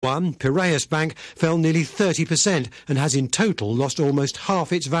Piraeus Bank fell nearly 30% and has in total lost almost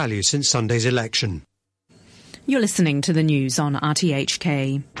half its value since Sunday's election. You're listening to the news on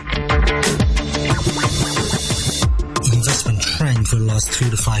RTHK. Investment trend for the last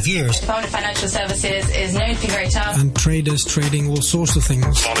 3 to 5 years. The Department of Financial Services is known to be very tough. And traders trading all sorts of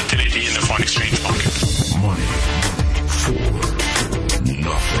things. Volatility in the foreign exchange market. Money for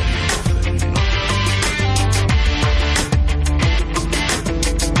nothing.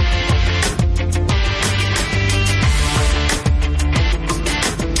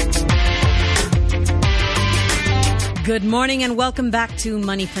 Good morning and welcome back to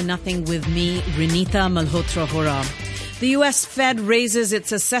Money for Nothing with me, Renita Malhotra Hora. The U.S. Fed raises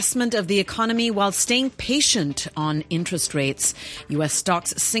its assessment of the economy while staying patient on interest rates. U.S.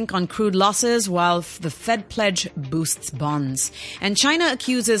 stocks sink on crude losses while the Fed pledge boosts bonds. And China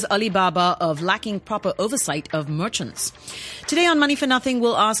accuses Alibaba of lacking proper oversight of merchants. Today on Money for Nothing,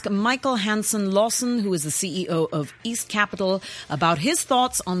 we'll ask Michael Hansen Lawson, who is the CEO of East Capital, about his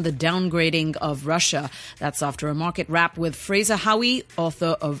thoughts on the downgrading of Russia. That's after a market wrap with Fraser Howey,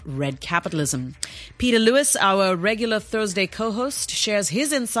 author of Red Capitalism. Peter Lewis, our regular Thursday co-host, shares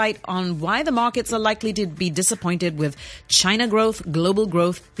his insight on why the markets are likely to be disappointed with China growth, global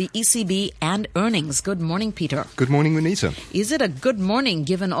growth, the ECB, and earnings. Good morning, Peter. Good morning, Renita. Is it a good morning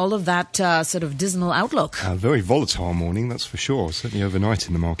given all of that sort of dismal outlook? A very volatile morning, that's for sure. Certainly overnight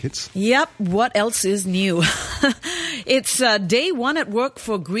in the markets. Yep. What else is new? It's day one at work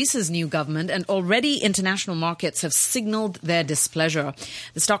for Greece's new government, and already international markets have signaled their displeasure.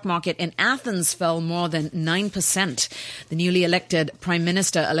 The stock market in Athens fell more than 9%. The newly elected Prime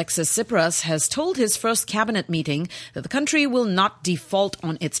Minister Alexis Tsipras has told his first cabinet meeting that the country will not default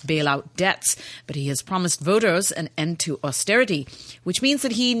on its bailout debts, but he has promised voters an end to austerity, which means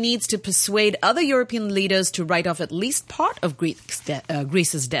that he needs to persuade other European leaders to write off at least part of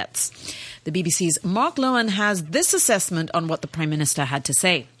Greece's debts. The BBC's Mark Lowen has this assessment on what the Prime Minister had to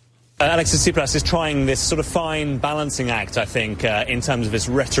say. Alexis Tsipras is trying this sort of fine balancing act, I think, in terms of his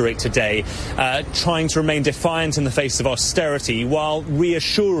rhetoric today, trying to remain defiant in the face of austerity while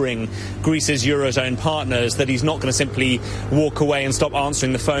reassuring Greece's Eurozone partners that he's not going to simply walk away and stop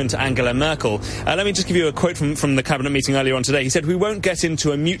answering the phone to Angela Merkel. Let me just give you a quote from the cabinet meeting earlier on today. He said, "We won't get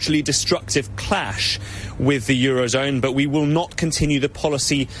into a mutually destructive clash with the Eurozone, but we will not continue the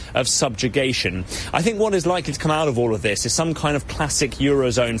policy of subjugation." I think what is likely to come out of all of this is some kind of classic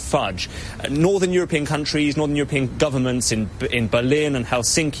Eurozone fudge. Northern European countries, Northern European governments in Berlin and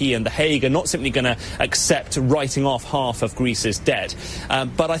Helsinki and The Hague are not simply going to accept writing off half of Greece's debt.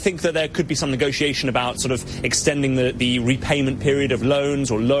 But I think that there could be some negotiation about sort of extending the repayment period of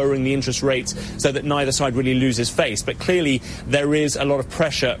loans or lowering the interest rates so that neither side really loses face. But clearly there is a lot of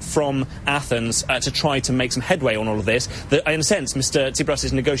pressure from Athens to try to make some headway on all of this. In a sense, Mr.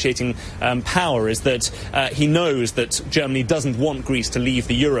 Tsipras' negotiating power is that he knows that Germany doesn't want Greece to leave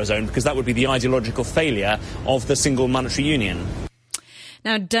the Eurozone, because that would be the ideological failure of the single monetary union.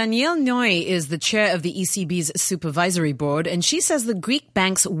 Now, Danielle Noy is the chair of the ECB's supervisory board, and she says the Greek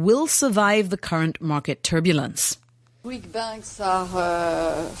banks will survive the current market turbulence. Greek banks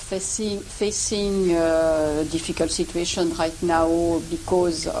are facing a difficult situation right now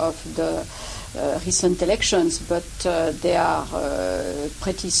because of the recent elections, but they are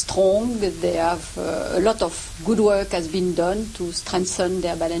pretty strong. They have a lot of good work has been done to strengthen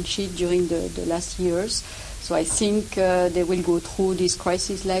their balance sheet during the last years. So I think they will go through this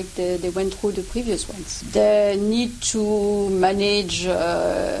crisis like they went through the previous ones. They need to manage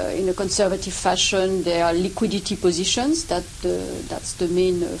in a conservative fashion their liquidity positions. That's the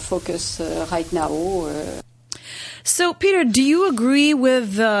main focus right now. So, Peter, do you agree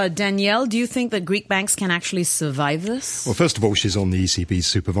with Danielle? Do you think that Greek banks can actually survive this? Well, first of all, she's on the ECB's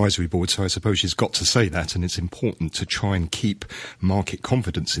supervisory board, so I suppose she's got to say that, and it's important to try and keep market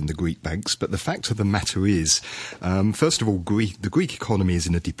confidence in the Greek banks. But the fact of the matter is, first of all, the Greek economy is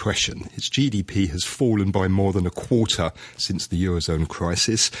in a depression. Its GDP has fallen by more than a quarter since the Eurozone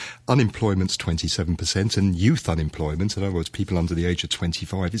crisis. Unemployment's 27%, and youth unemployment, in other words, people under the age of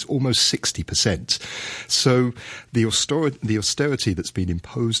 25, is almost 60%. So the austerity that's been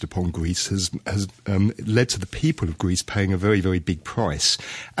imposed upon Greece has led to the people of Greece paying a very, very big price.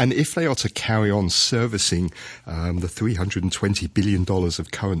 And if they are to carry on servicing the $320 billion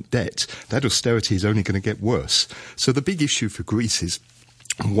of current debt, that austerity is only going to get worse. So the big issue for Greece is,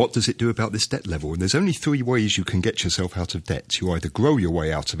 what does it do about this debt level? And there's only three ways you can get yourself out of debt. You either grow your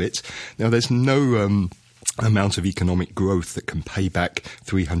way out of it. Now, there's no amount of economic growth that can pay back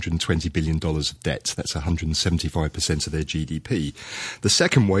 $320 billion of debt. That's 175% of their GDP. The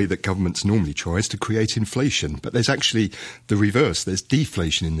second way that governments normally try is to create inflation, but there's actually the reverse. There's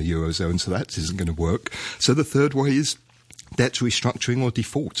deflation in the Eurozone, so that isn't going to work. So the third way is debt restructuring or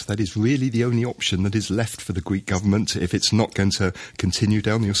default. That is really the only option that is left for the Greek government if it's not going to continue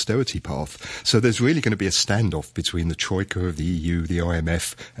down the austerity path. So there's really going to be a standoff between the Troika of the EU, the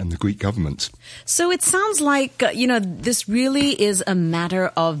IMF, and the Greek government. So it sounds like, this really is a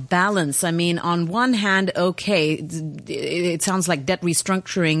matter of balance. I mean, on one hand, okay, it sounds like debt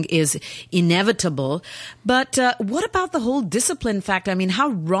restructuring is inevitable. But what about the whole discipline factor? I mean,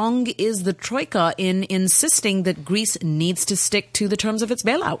 how wrong is the Troika in insisting that Greece needs to stick to the terms of its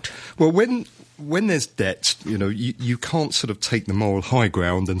bailout? Well, when there's debt, you can't sort of take the moral high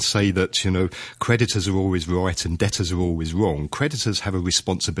ground and say that, creditors are always right and debtors are always wrong. Creditors have a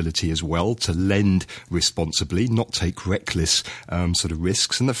responsibility as well to lend responsibly, not take reckless sort of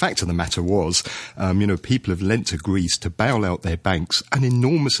risks. And the fact of the matter was, people have lent to Greece to bail out their banks an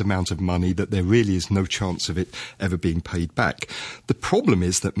enormous amount of money that there really is no chance of it ever being paid back. The problem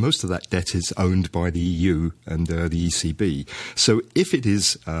is that most of that debt is owned by the EU and the ECB. So if it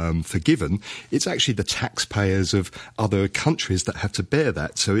is forgiven, it's actually the taxpayers of other countries that have to bear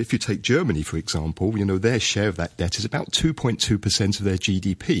that. So if you take Germany, for example, their share of that debt is about 2.2% of their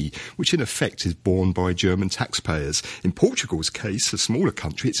GDP, which in effect is borne by German taxpayers. In Portugal's case, a smaller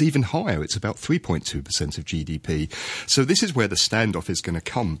country, it's even higher. It's about 3.2% of GDP. So this is where the standoff is going to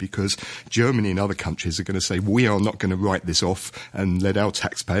come, because Germany and other countries are going to say, we are not going to write this off and let our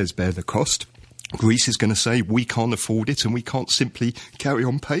taxpayers bear the cost. Greece is going to say we can't afford it and we can't simply carry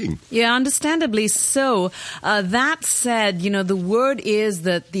on paying. Yeah, understandably so. That said, the word is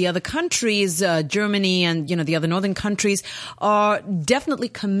that the other countries, Germany and, the other northern countries, are definitely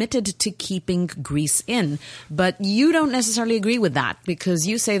committed to keeping Greece in. But you don't necessarily agree with that, because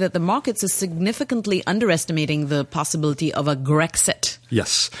you say that the markets are significantly underestimating the possibility of a Grexit.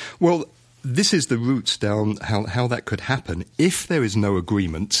 Yes. Well, this is the route down how that could happen. If there is no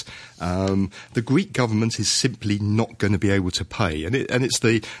agreement, the Greek government is simply not going to be able to pay, and it's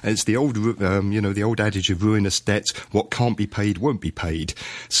the old the old adage of ruinous debt: what can't be paid won't be paid.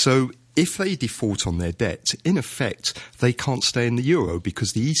 So if they default on their debt, in effect, they can't stay in the euro,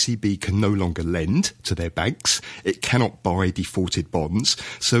 because the ECB can no longer lend to their banks. It cannot buy defaulted bonds.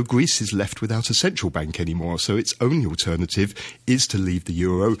 So Greece is left without a central bank anymore. So its only alternative is to leave the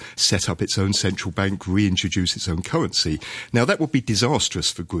euro, set up its own central bank, reintroduce its own currency. Now, that would be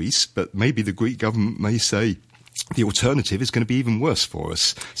disastrous for Greece, but maybe the Greek government may say, the alternative is going to be even worse for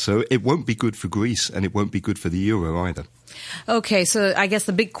us. So it won't be good for Greece, and it won't be good for the euro either. Okay, so I guess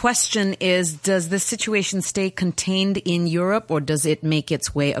the big question is, does this situation stay contained in Europe, or does it make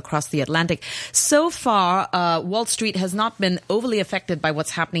its way across the Atlantic? So far, Wall Street has not been overly affected by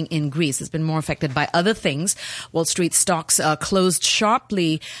what's happening in Greece. It's been more affected by other things. Wall Street stocks closed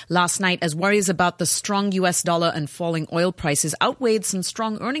sharply last night as worries about the strong U.S. dollar and falling oil prices outweighed some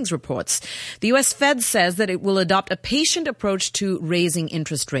strong earnings reports. The U.S. Fed says that it will adopt a patient approach to raising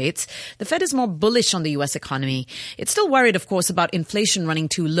interest rates. The Fed is more bullish on the U.S. economy. It's still worried, of course, about inflation running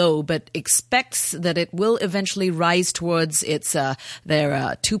too low, but expects that it will eventually rise towards its their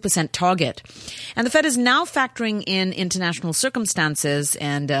 2% target. And the Fed is now factoring in international circumstances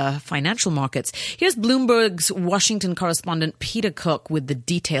and financial markets. Here's Bloomberg's Washington correspondent Peter Cook with the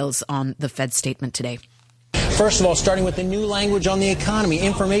details on the Fed statement today. First of all, starting with the new language on the economy,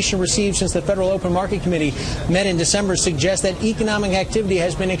 information received since the Federal Open Market Committee met in December suggests that economic activity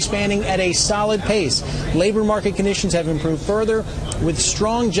has been expanding at a solid pace. Labor market conditions have improved further with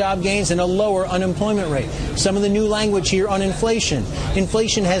strong job gains and a lower unemployment rate. Some of the new language here on inflation.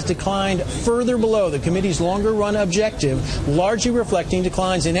 Inflation has declined further below the committee's longer-run objective, largely reflecting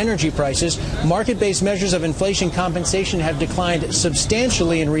declines in energy prices. Market-based measures of inflation compensation have declined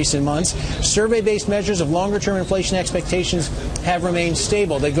substantially in recent months. Survey-based measures of longer-term inflation expectations have remained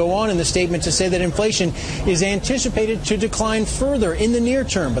stable. They go on in the statement to say that inflation is anticipated to decline further in the near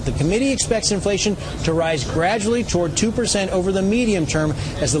term, but the committee expects inflation to rise gradually toward 2% over the medium term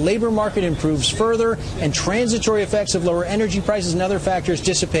as the labor market improves further and transitory effects of lower energy prices and other factors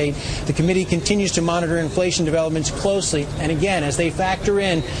dissipate. The committee continues to monitor inflation developments closely, and again, as they factor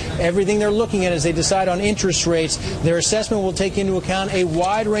in everything they're looking at as they decide on interest rates, their assessment will take into account a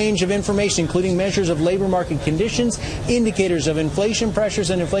wide range of information, including measures of labor market economic conditions, indicators of inflation pressures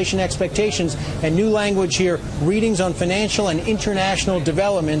and inflation expectations, and new language here, readings on financial and international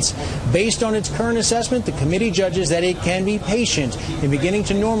developments. Based on its current assessment, the committee judges that it can be patient in beginning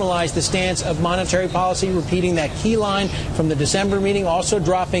to normalize the stance of monetary policy, repeating that key line from the December meeting, also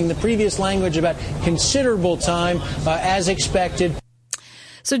dropping the previous language about considerable time as expected.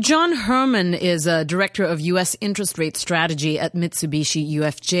 So John Herman is a director of U.S. interest rate strategy at Mitsubishi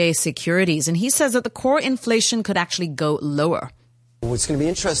UFJ Securities, and he says that the core inflation could actually go lower. What's going to be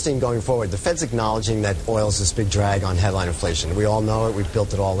interesting going forward, the Fed's acknowledging that oil is this big drag on headline inflation. We all know it. We've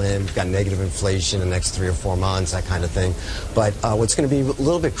built it all in. We've got negative inflation in the next 3 or 4 months, that kind of thing. But what's going to be a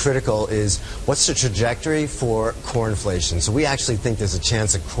little bit critical is what's the trajectory for core inflation. So we actually think there's a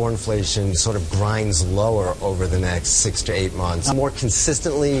chance that core inflation sort of grinds lower over the next 6 to 8 months, more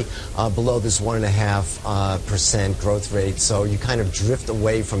consistently below this 1.5% growth rate. So you kind of drift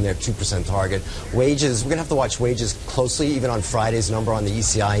away from their 2% target. Wages, we're going to have to watch wages closely, even on Friday's number on the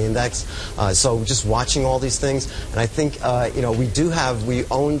ECI index. So just watching all these things. And I think, we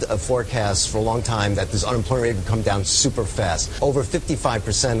owned a forecast for a long time that this unemployment rate would come down super fast. Over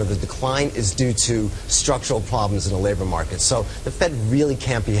 55% of the decline is due to structural problems in the labor market. So the Fed really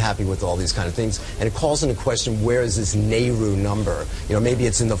can't be happy with all these kind of things. And it calls into question, where is this NAIRU number? Maybe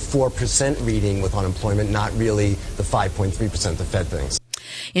it's in the 4% reading with unemployment, not really the 5.3% the Fed thinks.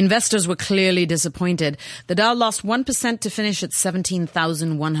 Investors were clearly disappointed. The Dow lost 1% to finish at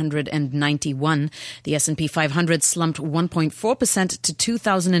 17,191. The S&P 500 slumped 1.4% to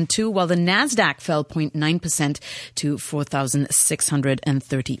 2,002, while the Nasdaq fell 0.9% to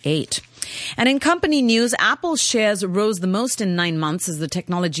 4,638. And in company news, Apple shares rose the most in 9 months as the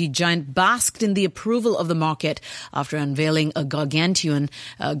technology giant basked in the approval of the market after unveiling a gargantuan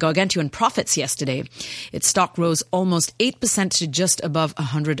profits yesterday. Its stock rose almost 8% to just above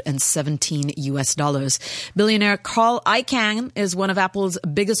 $117. Billionaire Carl Icahn is one of Apple's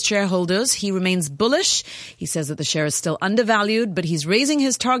biggest shareholders. He remains bullish. He says that the share is still undervalued, but he's raising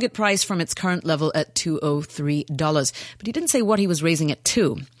his target price from its current level at $203. But he didn't say what he was raising it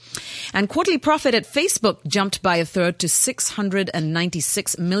to. And quarterly profit at Facebook jumped by a third to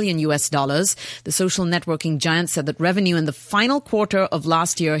 $696 million. The social networking giant said that revenue in the final quarter of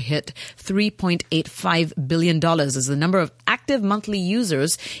last year hit $3.85 billion as the number of active monthly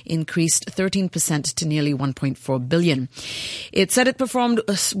users increased 13% to nearly 1.4 billion. It said it performed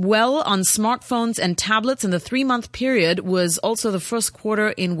well on smartphones and tablets, and the 3-month period was also the first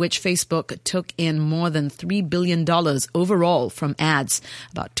quarter in which Facebook took in more than $3 billion overall from ads,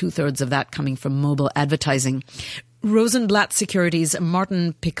 about 2/3 of that coming from mobile advertising. Rosenblatt Securities'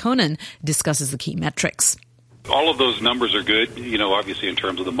 Martin Pikkonen discusses the key metrics. All of those numbers are good, obviously in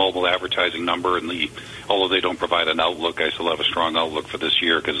terms of the mobile advertising number and although they don't provide an outlook, I still have a strong outlook for this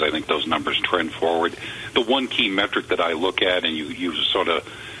year because I think those numbers trend forward. The one key metric that I look at, and you sort of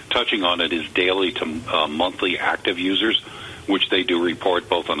touching on it, is daily to monthly active users, which they do report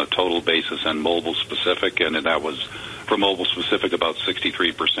both on a total basis and mobile specific, and that was for mobile specific about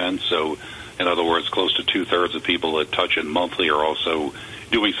 63%. So in other words, close to 2/3 of people that touch it monthly are also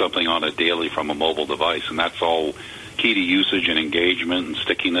doing something on it daily from a mobile device, and that's all key to usage and engagement and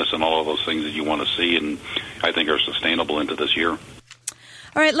stickiness and all of those things that you want to see and I think are sustainable into this year.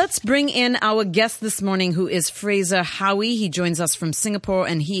 All right, let's bring in our guest this morning, who is Fraser Howey. He joins us from Singapore,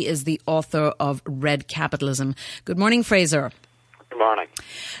 and he is the author of Red Capitalism. Good morning, Fraser. Good morning.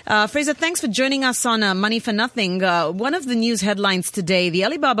 Fraser, thanks for joining us on Money for Nothing. One of the news headlines today, the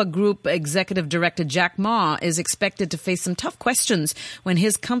Alibaba Group Executive Director Jack Ma is expected to face some tough questions when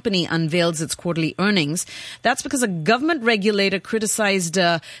his company unveils its quarterly earnings. That's because a government regulator criticized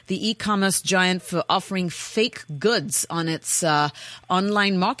the e-commerce giant for offering fake goods on its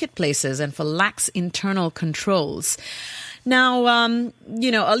online marketplaces and for lax internal controls. Now,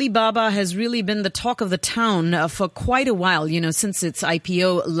 Alibaba has really been the talk of the town for quite a while, since its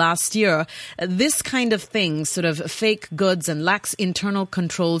IPO last year. This kind of thing, sort of fake goods and lax internal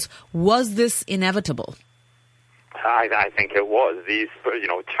controls, was this inevitable? I think it was.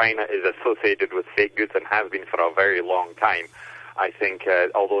 China is associated with fake goods and has been for a very long time. I think,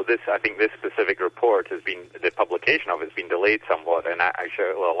 this specific report the publication of it has been delayed somewhat, and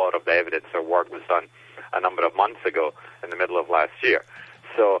actually a lot of the evidence or work was done a number of months ago in the middle of last year.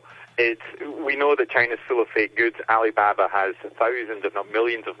 So we know that China's full of fake goods. Alibaba has thousands, if not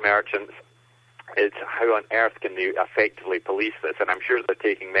millions, of merchants. It's how on earth can they effectively police this? And I'm sure they're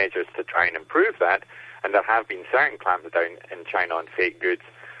taking measures to try and improve that, and there have been certain clampdowns in China on fake goods.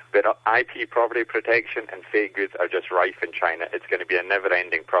 But IP property protection and fake goods are just rife in China. It's going to be a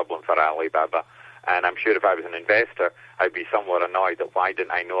never-ending problem for Alibaba. And I'm sure if I was an investor, I'd be somewhat annoyed that why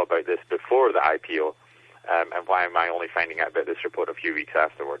didn't I know about this before the IPO? and why am I only finding out about this report a few weeks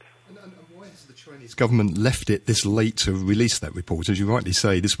afterwards? And why has the Chinese government left it this late to release that report? As you rightly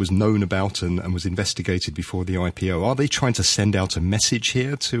say, this was known about and was investigated before the IPO. Are they trying to send out a message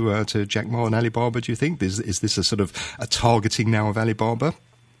here to Jack Ma and Alibaba, do you think? Is this a sort of a targeting now of Alibaba?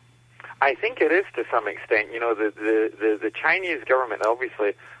 I think it is to some extent. You know, the Chinese government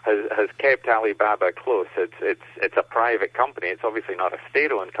obviously has kept Alibaba close. It's a private company. It's obviously not a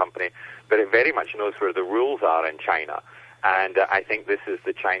state-owned company, but it very much knows where the rules are in China. And I think this is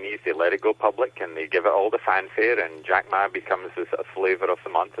the Chinese. They let it go public and they give it all the fanfare, and Jack Ma becomes a flavor of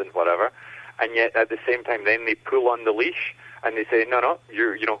the month and whatever. And yet at the same time, then they pull on the leash and they say, no,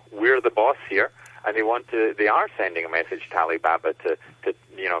 we're the boss here. And they are sending a message to Alibaba to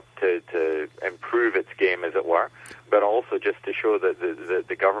improve its game, as it were, but also just to show that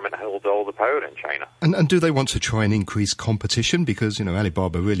the government holds all the power in China. And do they want to try and increase competition? Because, you know,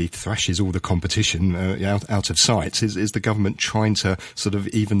 Alibaba really thrashes all the competition out of sight. Is the government trying to sort of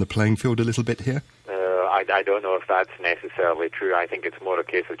even the playing field a little bit here? I don't know if that's necessarily true. I think it's more a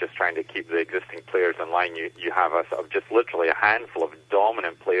case of just trying to keep the existing players in line. You have just literally a handful of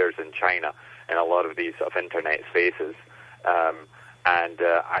dominant players in China in a lot of these sort of internet spaces.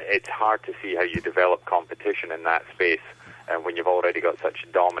 It's hard to see how you develop competition in that space when you've already got such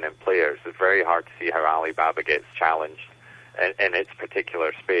dominant players. It's very hard to see how Alibaba gets challenged in its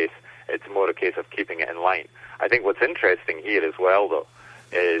particular space. It's more a case of keeping it in line. I think what's interesting here as well, though,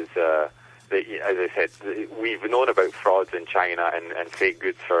 is that, as I said, we've known about frauds in China and fake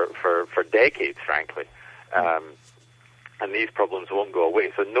goods for decades, frankly. And these problems won't go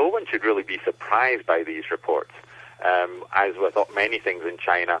away. So no one should really be surprised by these reports. As with many things in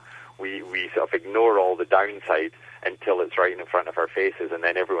China, we sort of ignore all the downsides until it's right in front of our faces, and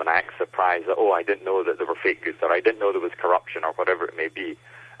then everyone acts surprised that, I didn't know that there were fake goods, or I didn't know there was corruption, or whatever it may be.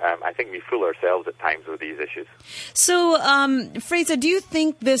 I think we fool ourselves at times with these issues. So, Fraser, do you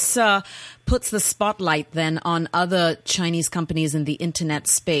think this puts the spotlight then on other Chinese companies in the internet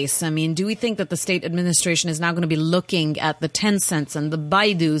space? I mean, do we think that the state administration is now going to be looking at the Tencents and the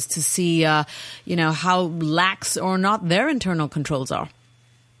Baidus to see, how lax or not their internal controls are?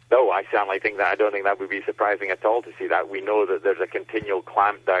 No, I certainly think that. I don't think that would be surprising at all to see that. We know that there's a continual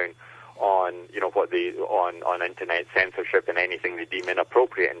clampdown on on internet censorship and anything they deem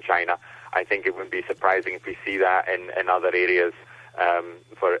inappropriate in China. I think it wouldn't be surprising if we see that in other areas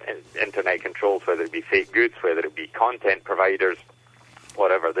for internet controls, whether it be fake goods, whether it be content providers,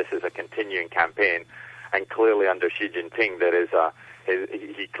 whatever. This is a continuing campaign, and clearly under Xi Jinping,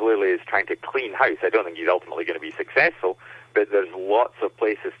 he clearly is trying to clean house. I don't think he's ultimately going to be successful, but there's lots of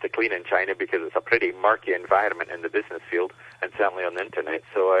places to clean in China because it's a pretty murky environment in the business field and certainly on the internet.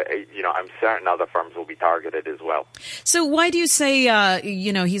 So, I'm certain other firms will be targeted as well. So why do you say,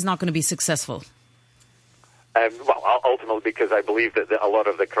 he's not going to be successful? Ultimately because I believe that a lot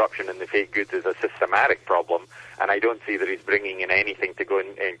of the corruption and the fake goods is a systematic problem, and I don't see that he's bringing in anything to go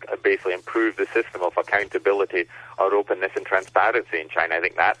and basically improve the system of accountability or openness and transparency in China. I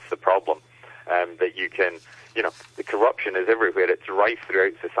think that's the problem, that you can... the corruption is everywhere. It's rife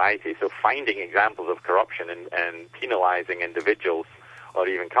throughout society. So finding examples of corruption and penalizing individuals or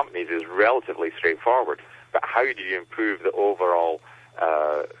even companies is relatively straightforward. But how do you improve the overall,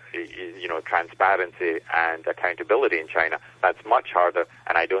 transparency and accountability in China? That's much harder,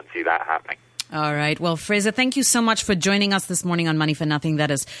 and I don't see that happening. All right. Well, Fraser, thank you so much for joining us this morning on Money for Nothing.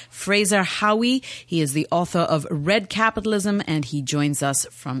 That is Fraser Howey. He is the author of Red Capitalism, and he joins us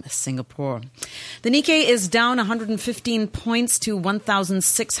from Singapore. The Nikkei is down 115 points to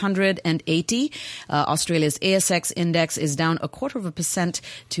 1,680. Australia's ASX index is down 0.25%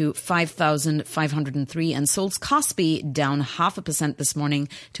 to 5,503. And Seoul's Kospi down 0.5% this morning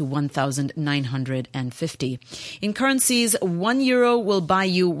to 1,950. In currencies, €1 will buy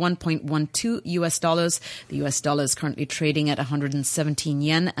you 1.12 US dollars. The US dollar is currently trading at 117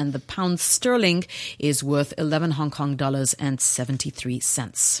 yen, and the pound sterling is worth 11 Hong Kong dollars and 73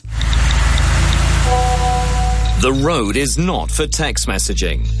 cents. The road is not for text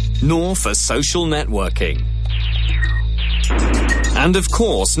messaging, nor for social networking. And of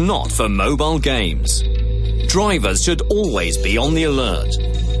course, not for mobile games. Drivers should always be on the alert.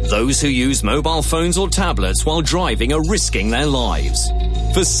 Those who use mobile phones or tablets while driving are risking their lives.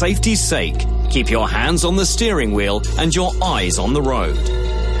 For safety's sake, keep your hands on the steering wheel and your eyes on the road.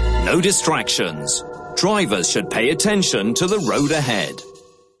 No distractions. Drivers should pay attention to the road ahead.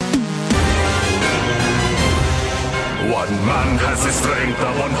 One man has the strength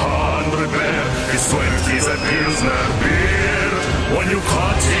of 100 bear. His sweat is a Pilsner beer. When you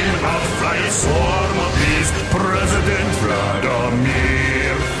caught him, out fly a swarm of bees. President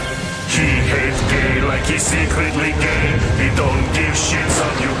Vladimir. He hate gay like he secretly gay. He don't give shits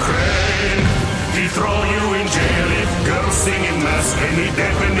on Ukraine. He throw you in jail if girls sing in mass, and he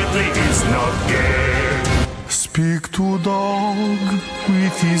definitely is not gay. Speak to dog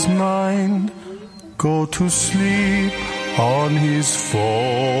with his mind. Go to sleep on his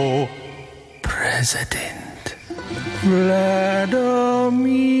foe. President Vladimir.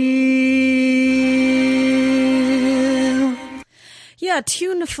 Yeah,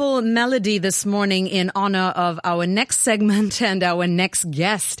 tuneful melody this morning in honor of our next segment and our next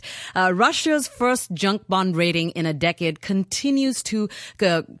guest. Russia's first junk bond rating in a decade continues to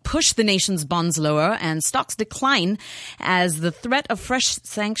push the nation's bonds lower, and stocks decline as the threat of fresh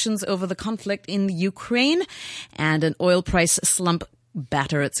sanctions over the conflict in Ukraine and an oil price slump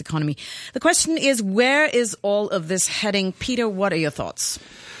batter its economy. The question is, where is all of this heading? Peter, what are your thoughts?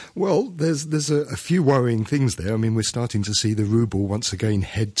 Well, there's a few worrying things there. I mean, we're starting to see the ruble once again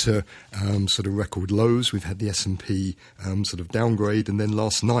head to sort of record lows. We've had the S&P sort of downgrade, and then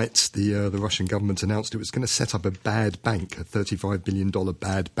last night the Russian government announced it was going to set up a bad bank, a $35 billion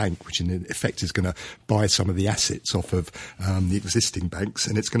bad bank, which in effect is going to buy some of the assets off of the existing banks,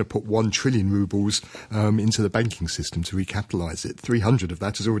 and it's going to put 1 trillion rubles into the banking system to recapitalise it. 300 of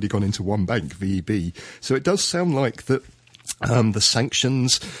that has already gone into one bank, VEB. So it does sound like that. The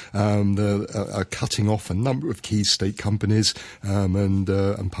sanctions are cutting off a number of key state companies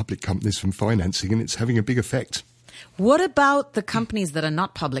and public companies from financing, and it's having a big effect. What about the companies that are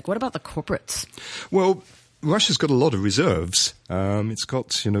not public? What about the corporates? Well, Russia's got a lot of reserves. It's got,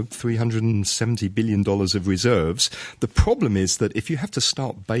 $370 billion of reserves. The problem is that if you have to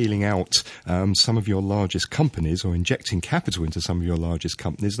start bailing out some of your largest companies or injecting capital into some of your largest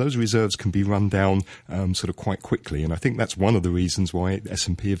companies, those reserves can be run down sort of quite quickly. And I think that's one of the reasons why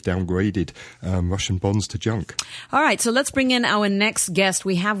S&P have downgraded Russian bonds to junk. All right, so let's bring in our next guest.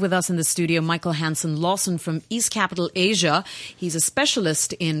 We have with us in the studio Michael Hansen-Lawson from East Capital Asia. He's a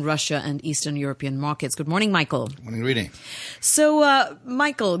specialist in Russia and Eastern European markets. Good morning, Michael. Morning, Reading. So,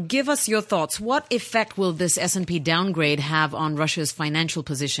 Michael, give us your thoughts. What effect will this S&P downgrade have on Russia's financial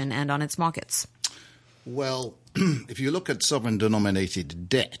position and on its markets? Well, if you look at sovereign-denominated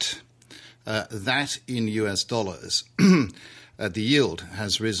debt, that in US dollars, the yield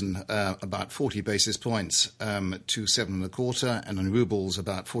has risen about 40 basis points to 7.25, and in rubles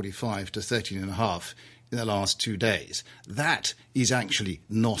about 45 to 13.5 in the last 2 days. That is actually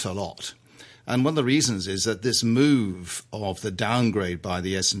not a lot. And one of the reasons is that this move of the downgrade by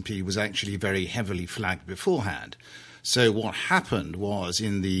the S&P was actually very heavily flagged beforehand. So what happened was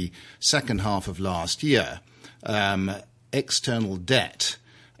in the second half of last year, external debt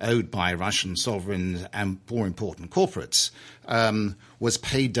owed by Russian sovereigns and more important corporates was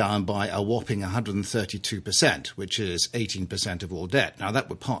paid down by a whopping 132%, which is 18% of all debt. Now, that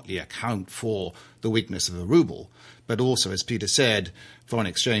would partly account for the weakness of the ruble, but also, as Peter said, foreign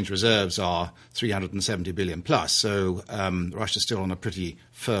exchange reserves are 370 billion plus. So Russia's still on a pretty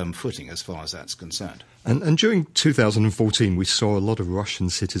firm footing as far as that's concerned. And during 2014, we saw a lot of Russian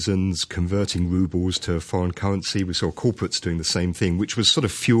citizens converting rubles to foreign currency. We saw corporates doing the same thing, which was sort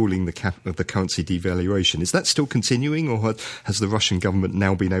of fueling the currency devaluation. Is that still continuing, or has the Russian government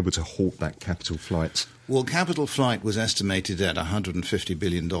now been able to halt that capital flight? Well, capital flight was estimated at $150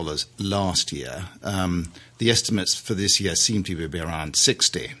 billion last year. The estimates for this year seem to be around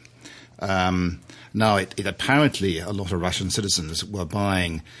 60. Now, it apparently a lot of Russian citizens were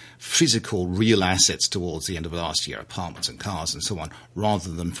buying physical, real assets towards the end of last year, apartments and cars and so on, rather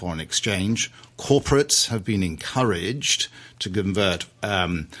than foreign exchange. Corporates have been encouraged to convert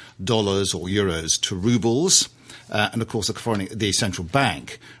dollars or euros to rubles. And, of course, the central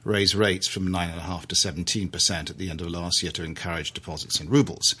bank raised rates from 9.5% to 17% at the end of last year to encourage deposits in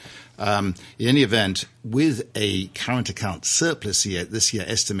rubles. In any event, with a current account surplus this year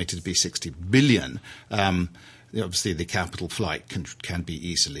estimated to be 60 billion, obviously the capital flight can be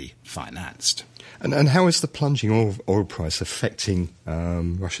easily financed. And how is the plunging oil price affecting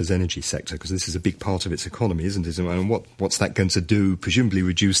Russia's energy sector? Because this is a big part of its economy, isn't it? And what's that going to do? Presumably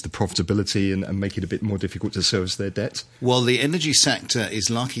reduce the profitability and make it a bit more difficult to service their debt? Well, the energy sector is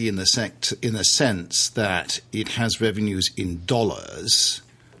lucky in the sense that it has revenues in dollars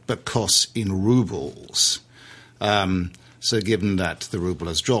but costs in rubles. So given that the ruble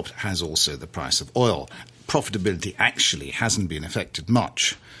has dropped, has also the price of oil. Profitability actually hasn't been affected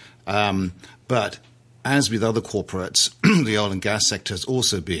much. But as with other corporates, the oil and gas sector has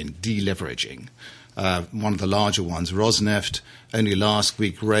also been deleveraging. One of the larger ones, Rosneft, only last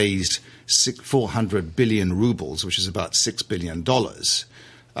week raised 400 billion rubles, which is about $6 billion,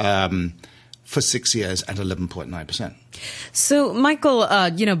 for 6 years at 11.9%. So, Michael,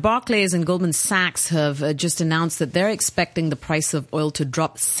 Barclays and Goldman Sachs have just announced that they're expecting the price of oil to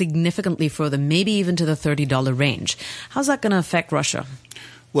drop significantly further, maybe even to the $30 range. How's that going to affect Russia?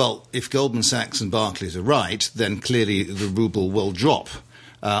 Well, if Goldman Sachs and Barclays are right, then clearly the ruble will drop.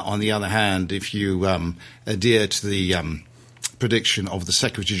 On the other hand, if you adhere to the prediction of the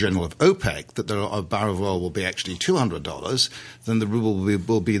Secretary General of OPEC that a barrel of oil will be actually $200, then the ruble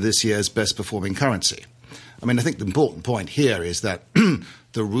will be this year's best performing currency. I mean, I think the important point here is that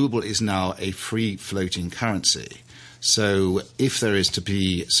the ruble is now a free floating currency. So if there is to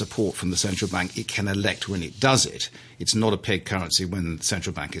be support from the central bank, it can elect when it does it. It's not a peg currency when the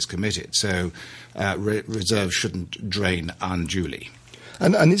central bank is committed. So reserves shouldn't drain unduly.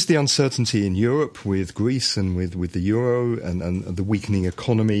 And is the uncertainty in Europe with Greece and with the euro and the weakening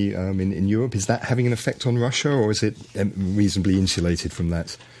economy in Europe, is that having an effect on Russia, or is it reasonably insulated from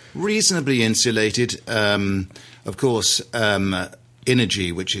that? Reasonably insulated. Of course,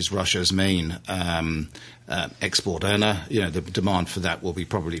 energy, which is Russia's main export earner, the demand for that will be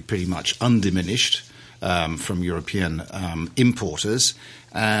probably pretty much undiminished from European importers.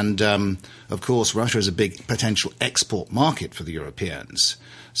 And, of course, Russia is a big potential export market for the Europeans.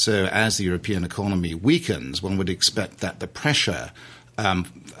 So as the European economy weakens, one would expect that the pressure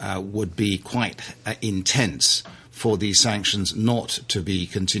would be quite intense for these sanctions not to be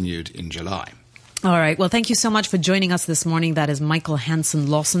continued in July. All right. Well, thank you so much for joining us this morning. That is Michael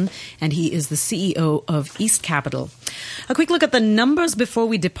Hansen-Lawson, and he is the CEO of East Capital. A quick look at the numbers before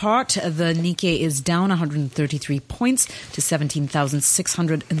we depart. The Nikkei is down 133 points to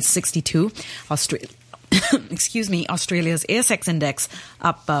 17,662. Australia's ASX index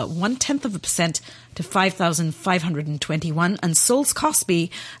up 0.1% to 5,521, and Seoul's Kospi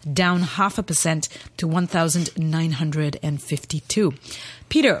down 0.5% to 1,952.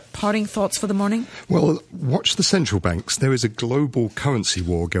 Peter, parting thoughts for the morning? Well, watch the central banks. There is a global currency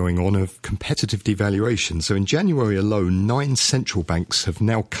war going on of competitive devaluation. So in January alone, 9 central banks have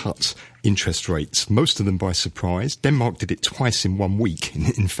now cut interest rates, most of them by surprise. Denmark did it twice in 1 week,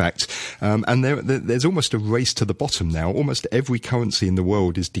 in fact. And there's almost a race to the bottom now. Almost every currency in the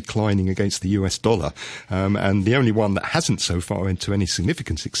world is declining against the US dollar. And the only one that hasn't so far to any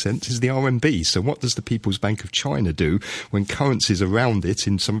significant extent is the RMB. So what does the People's Bank of China do when currencies around it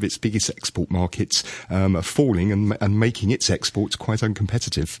in some of its biggest export markets are falling and making its exports quite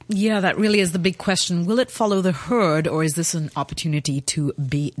uncompetitive? Yeah, that really is the big question. Will it follow the herd, or is this an opportunity to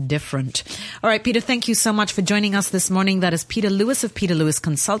be different? All right, Peter, thank you so much for joining us this morning. That is Peter Lewis of Peter Lewis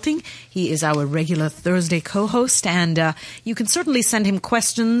Consulting. He is our regular Thursday co-host, and you can certainly send him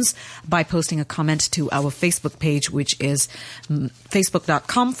questions by posting a comment to our Facebook page, which is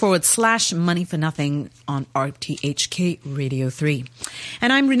facebook.com/Money for Nothing on RTHK Radio 3.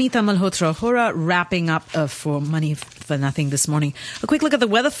 And I'm Renita Malhotra Hora, wrapping up for Money for Nothing this morning. A quick look at the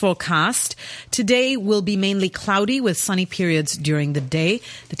weather forecast. Today will be mainly cloudy with sunny periods during the day.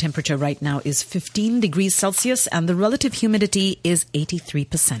 The temperature right now is 15 degrees Celsius and the relative humidity is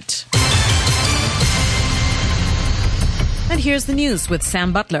 83%. And here's the news with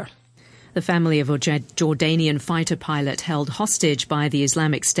Sam Butler. The family of a Jordanian fighter pilot held hostage by the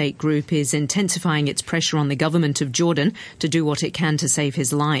Islamic State group is intensifying its pressure on the government of Jordan to do what it can to save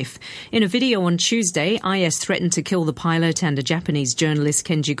his life. In a video on Tuesday, IS threatened to kill the pilot and a Japanese journalist,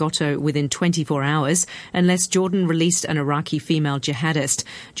 Kenji Goto, within 24 hours unless Jordan released an Iraqi female jihadist.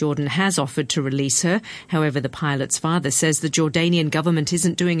 Jordan has offered to release her. However, the pilot's father says the Jordanian government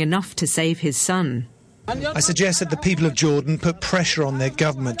isn't doing enough to save his son. I suggest that the people of Jordan put pressure on their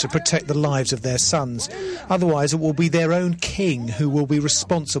government to protect the lives of their sons. Otherwise, it will be their own king who will be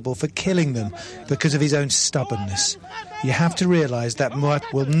responsible for killing them because of his own stubbornness. You have to realise that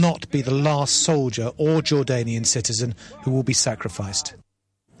Murat will not be the last soldier or Jordanian citizen who will be sacrificed.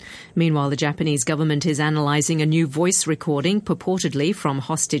 Meanwhile, the Japanese government is analysing a new voice recording purportedly from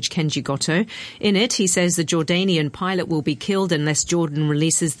hostage Kenji Goto. In it, he says the Jordanian pilot will be killed unless Jordan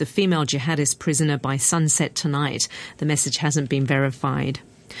releases the female jihadist prisoner by sunset tonight. The message hasn't been verified.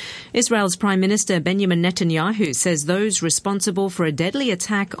 Israel's Prime Minister Benjamin Netanyahu says those responsible for a deadly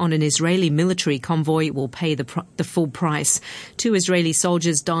attack on an Israeli military convoy will pay the full price. 2 Israeli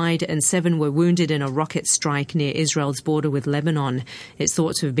soldiers died and 7 were wounded in a rocket strike near Israel's border with Lebanon. It's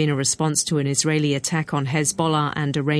thought to have been a response to an Israeli attack on Hezbollah and Iranian